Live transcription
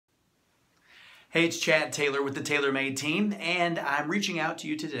Hey, it's Chad Taylor with the TaylorMade team, and I'm reaching out to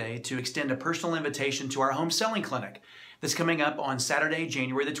you today to extend a personal invitation to our home selling clinic that's coming up on Saturday,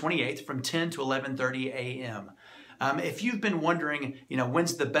 January the 28th from 10 to 11:30 a.m. If you've been wondering,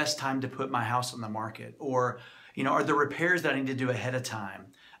 when's the best time to put my house on the market, or, are there repairs that I need to do ahead of time?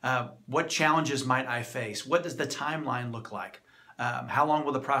 What challenges might I face? What does the timeline look like? How long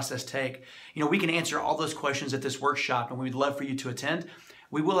will the process take? We can answer all those questions at this workshop, and we'd love for you to attend.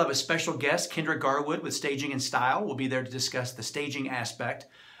 We will have a special guest, Kendra Garwood with Staging and Style. We'll be there to discuss the staging aspect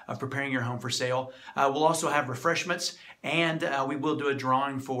of preparing your home for sale. We'll also have refreshments, and we will do a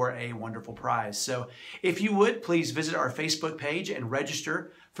drawing for a wonderful prize. So if you would, please visit our Facebook page and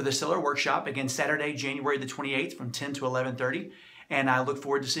register for the Seller Workshop, again, Saturday, January the 28th from 10 to 11:30, and I look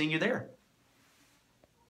forward to seeing you there.